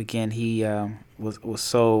 again, he was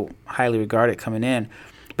so highly regarded coming in.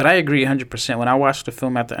 But I agree 100%. When I watched the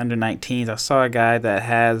film at the under-19s, I saw a guy that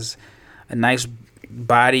has a nice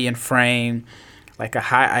body and frame, like a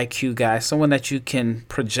high IQ guy, someone that you can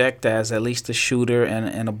project as at least a shooter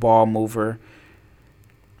and a ball mover.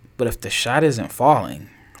 But if the shot isn't falling,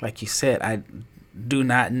 like you said, I do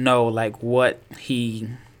not know like what he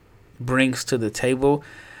brings to the table.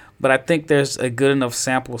 But I think there's a good enough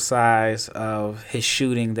sample size of his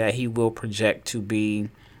shooting that he will project to be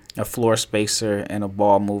a floor spacer and a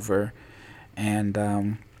ball mover.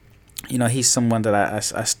 And he's someone that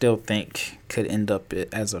I still think could end up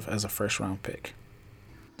as a first round pick.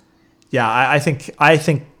 Yeah, I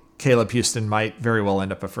think Caleb Houston might very well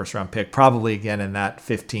end up a first round pick, probably again in that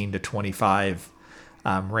 15 to 25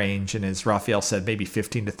 range. And as Raphael said, maybe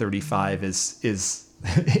 15 to 35 is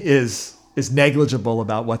negligible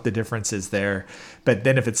about what the difference is there. But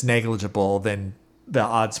then if it's negligible, then the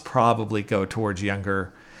odds probably go towards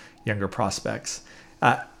younger prospects.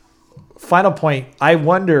 Final point, I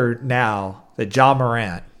wonder now that Ja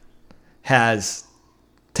Morant has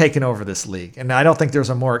taken over this league. And I don't think there's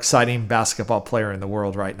a more exciting basketball player in the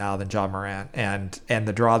world right now than Ja Morant and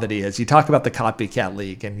the draw that he is. You talk about the copycat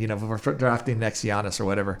league and, we're drafting next Giannis or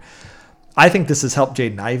whatever. I think this has helped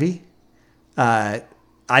Jaden Ivey.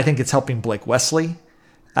 I think it's helping Blake Wesley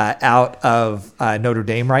out of Notre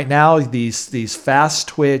Dame right now. These fast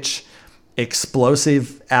twitch,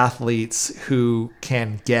 explosive athletes who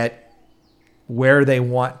can get where they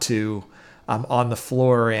want to on the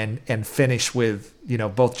floor and finish with,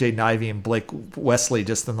 both Jaden Ivey and Blake Wesley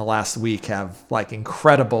just in the last week have like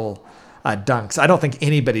incredible dunks. I don't think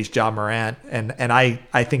anybody's Ja Morant. And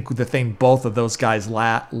I think the thing both of those guys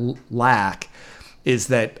lack is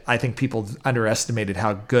that I think people underestimated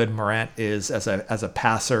how good Morant is as a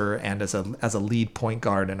passer and as a lead point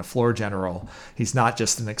guard and a floor general. He's not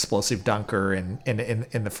just an explosive dunker in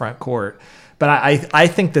the front court. But I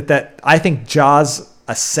think I think Ja's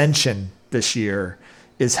ascension this year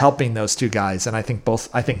is helping those two guys, and I think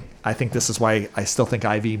this is why I still think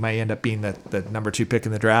Ivy may end up being the number 2 pick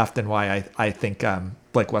in the draft, and why I think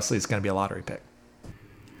Blake Wesley is going to be a lottery pick.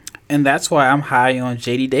 And that's why I'm high on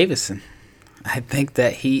J.D. Davison. I think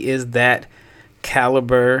that he is that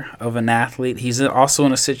caliber of an athlete. He's also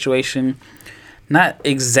in a situation not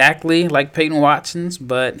exactly like Peyton Watson's,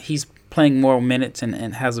 but he's playing more minutes and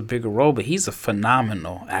has a bigger role, but he's a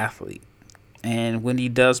phenomenal athlete. And when he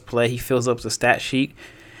does play, he fills up the stat sheet.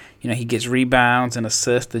 He gets rebounds and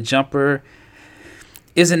assists. The jumper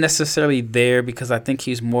isn't necessarily there because I think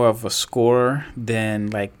he's more of a scorer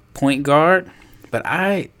than like point guard. But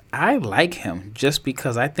I like him just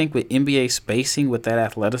because I think with NBA spacing, with that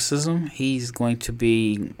athleticism, he's going to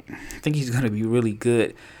be really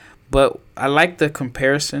good. But I like the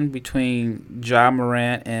comparison between Ja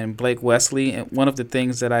Morant and Blake Wesley. And one of the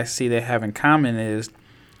things that I see they have in common is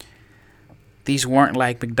these weren't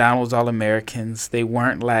like McDonald's All-Americans. They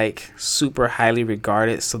weren't like super highly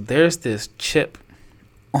regarded. So there's this chip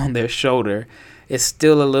on their shoulder. It's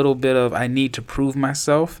still a little bit of I need to prove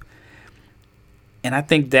myself. And I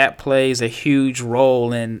think that plays a huge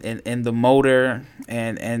role in the motor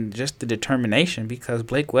and just the determination, because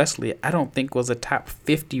Blake Wesley, I don't think, was a top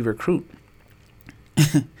 50 recruit.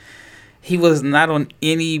 He was not on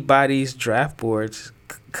anybody's draft boards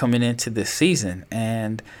coming into this season.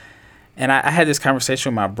 And I had this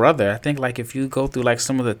conversation with my brother. I think like if you go through like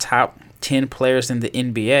some of the top 10 players in the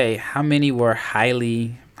NBA, how many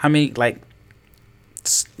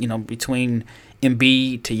between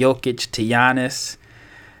Embiid to Jokic to Giannis.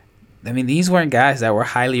 I mean, these weren't guys that were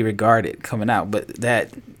highly regarded coming out, but that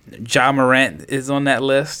Ja Morant is on that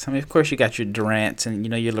list. I mean, of course, you got your Durants and,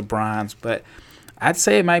 your LeBrons, but I'd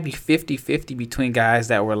say it might be 50-50 between guys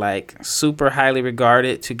that were like super highly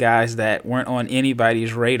regarded to guys that weren't on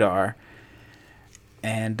anybody's radar.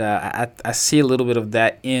 And I see a little bit of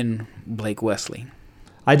that in Blake Wesley.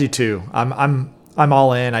 I do too. I'm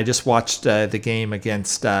all in. I just watched the game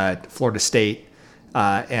against Florida State,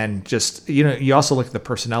 and just you also look at the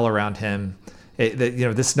personnel around him.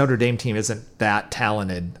 This Notre Dame team isn't that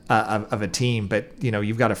talented of a team, but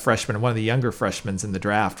you've got a freshman, one of the younger freshmen in the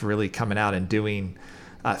draft, really coming out and doing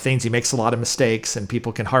things. He makes a lot of mistakes, and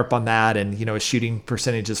people can harp on that, and his shooting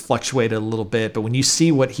percentages fluctuated a little bit. But when you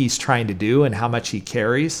see what he's trying to do and how much he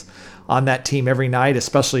carries on that team every night,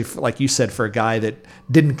 especially like you said, for a guy that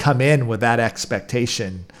didn't come in with that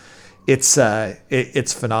expectation,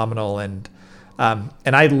 it's phenomenal. And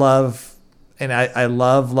I love, and I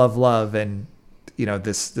love, and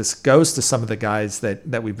this goes to some of the guys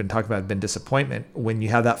that we've been talking about have been disappointment. When you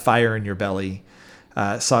have that fire in your belly,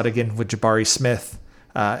 saw it again with Jabari Smith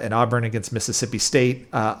in Auburn against Mississippi State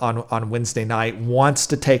on Wednesday night, wants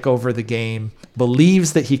to take over the game,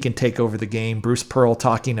 believes that he can take over the game. Bruce Pearl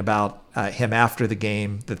talking about him after the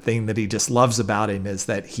game, the thing that he just loves about him is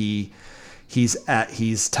that he's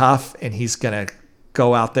tough, and he's going to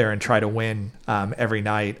go out there and try to win every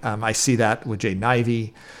night. I see that with Jaden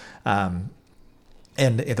Ivey,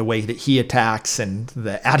 and the way that he attacks and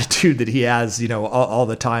the attitude that he has, all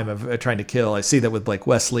the time of trying to kill. I see that with Blake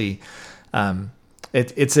Wesley.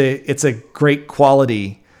 It's a great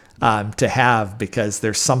quality to have, because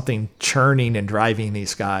there's something churning and driving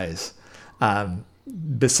these guys,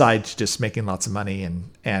 besides just making lots of money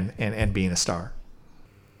and being a star.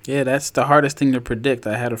 Yeah, that's the hardest thing to predict.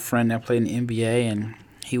 I had a friend that played in the NBA, and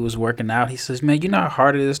he was working out. He says, man, you know how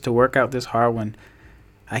hard it is to work out this hard when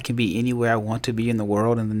I can be anywhere I want to be in the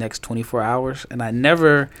world in the next 24 hours? And I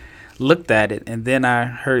never looked at it. And then I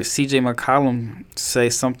heard C.J. McCollum say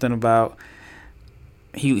something about,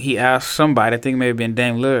 he asked somebody, I think it may have been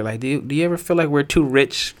Dame Lillard, like, do you ever feel like we're too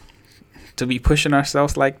rich to be pushing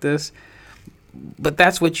ourselves like this? But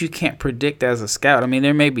that's what you can't predict as a scout. I mean,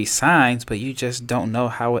 there may be signs, but you just don't know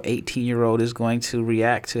how an 18-year-old is going to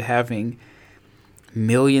react to having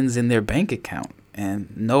millions in their bank account.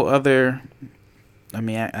 And no other,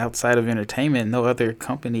 outside of entertainment, no other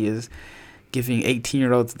company is giving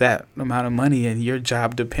 18-year-olds that amount of money, and your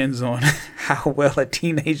job depends on how well a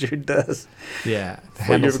teenager does. Yeah,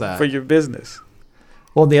 for your business.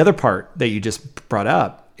 Well, the other part that you just brought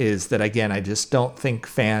up is that, again, I just don't think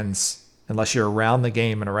fans, unless you're around the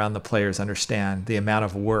game and around the players, understand the amount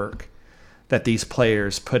of work that these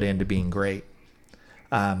players put into being great.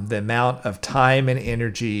 The amount of time and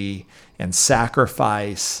energy and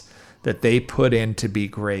sacrifice that they put in to be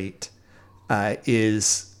great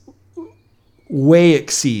is way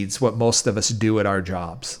exceeds what most of us do at our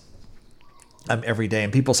jobs every day.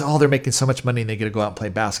 And people say, oh, they're making so much money and they get to go out and play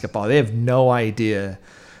basketball. They have no idea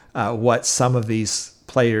what some of these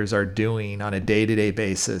players are doing on a day-to-day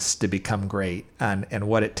basis to become great, and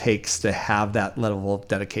what it takes to have that level of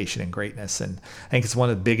dedication and greatness. And I think it's one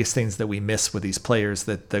of the biggest things that we miss with these players,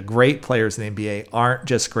 that the great players in the NBA aren't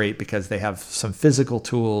just great because they have some physical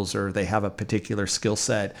tools or they have a particular skill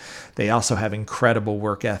set. They also have incredible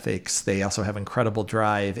work ethics. They also have incredible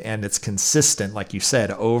drive, and it's consistent, like you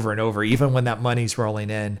said, over and over, even when that money's rolling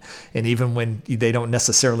in, and even when they don't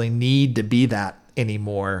necessarily need to be that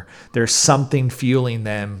anymore. There's something fueling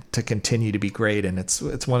them to continue to be great. And it's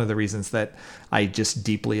one of the reasons that I just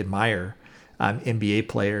deeply admire NBA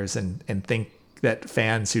players and think that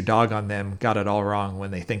fans who dog on them got it all wrong when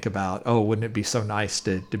they think about, oh, wouldn't it be so nice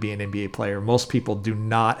to be an NBA player? Most people do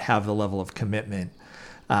not have the level of commitment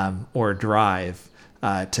or drive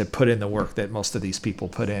to put in the work that most of these people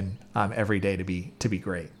put in every day to be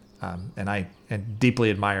great. And I deeply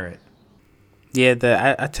admire it.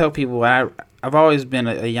 Yeah, I tell people I've always been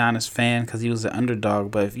a Giannis fan because he was an underdog.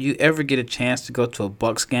 But if you ever get a chance to go to a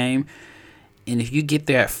Bucks game, and if you get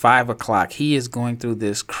there at 5 o'clock, he is going through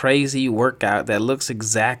this crazy workout that looks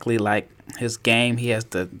exactly like his game. He has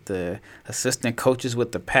the assistant coaches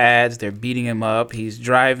with the pads. They're beating him up. He's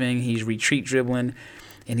driving. He's retreat dribbling.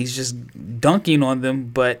 And he's just dunking on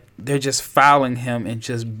them, but they're just fouling him and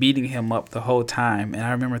just beating him up the whole time. And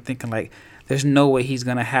I remember thinking, like, there's no way he's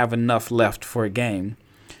going to have enough left for a game.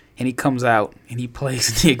 And he comes out and he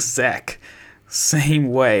plays the exact same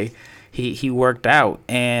way he worked out.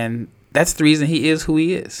 And that's the reason he is who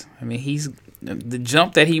he is. I mean, he's the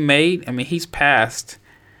jump that he made. I mean, he's passed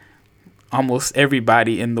almost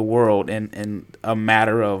everybody in the world in a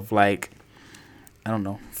matter of, like, I don't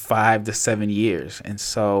know, 5 to 7 years. And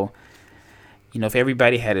so, if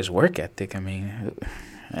everybody had his work ethic, I mean,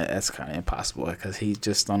 that's kind of impossible because he's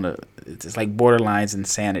just it's like borderlines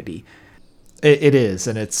insanity. It is,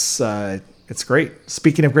 and it's great.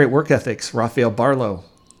 Speaking of great work ethics, Rafael Barlow,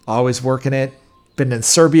 always working it. Been in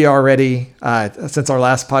Serbia already since our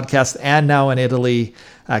last podcast, and now in Italy,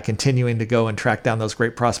 continuing to go and track down those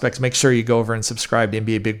great prospects. Make sure you go over and subscribe to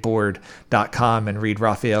NBABigBoard.com and read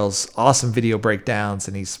Rafael's awesome video breakdowns,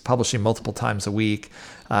 and he's publishing multiple times a week.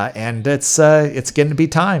 And it's getting to be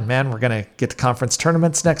time, man. We're going to get to conference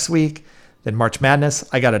tournaments next week, then March Madness.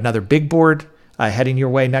 I got another big board heading your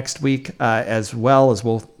way next week, as well as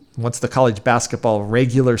once the college basketball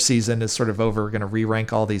regular season is sort of over, we're going to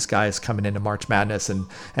re-rank all these guys coming into March Madness, and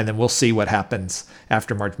then we'll see what happens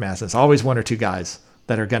after March Madness. Always one or two guys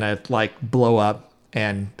that are going to like blow up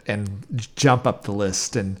and jump up the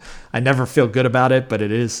list, and I never feel good about it, but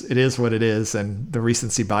it is what it is, and the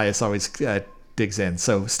recency bias always digs in.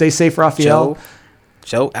 So stay safe, Rafael.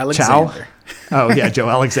 Joe Alexander. Chow? Oh yeah, Joe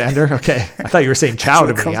Alexander. Okay, I thought you were saying Chow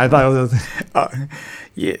to me. I thought it was.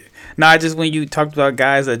 Yeah. No, just when you talked about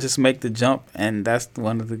guys that just make the jump, and that's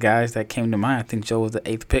one of the guys that came to mind. I think Joe was the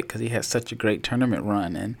 8th pick because he had such a great tournament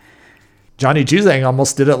run. And Johnny Juzang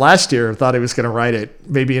almost did it last year. Thought he was going to ride it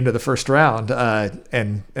maybe into the first round,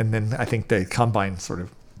 and then I think the combine sort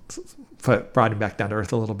of brought him back down to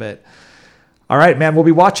earth a little bit. All right, man, we'll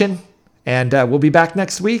be watching, and we'll be back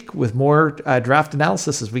next week with more draft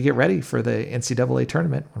analysis as we get ready for the NCAA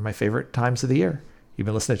tournament, one of my favorite times of the year. You've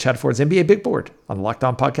been listening to Chad Ford's NBA Big Board on the Locked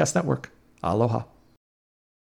On Podcast Network. Aloha.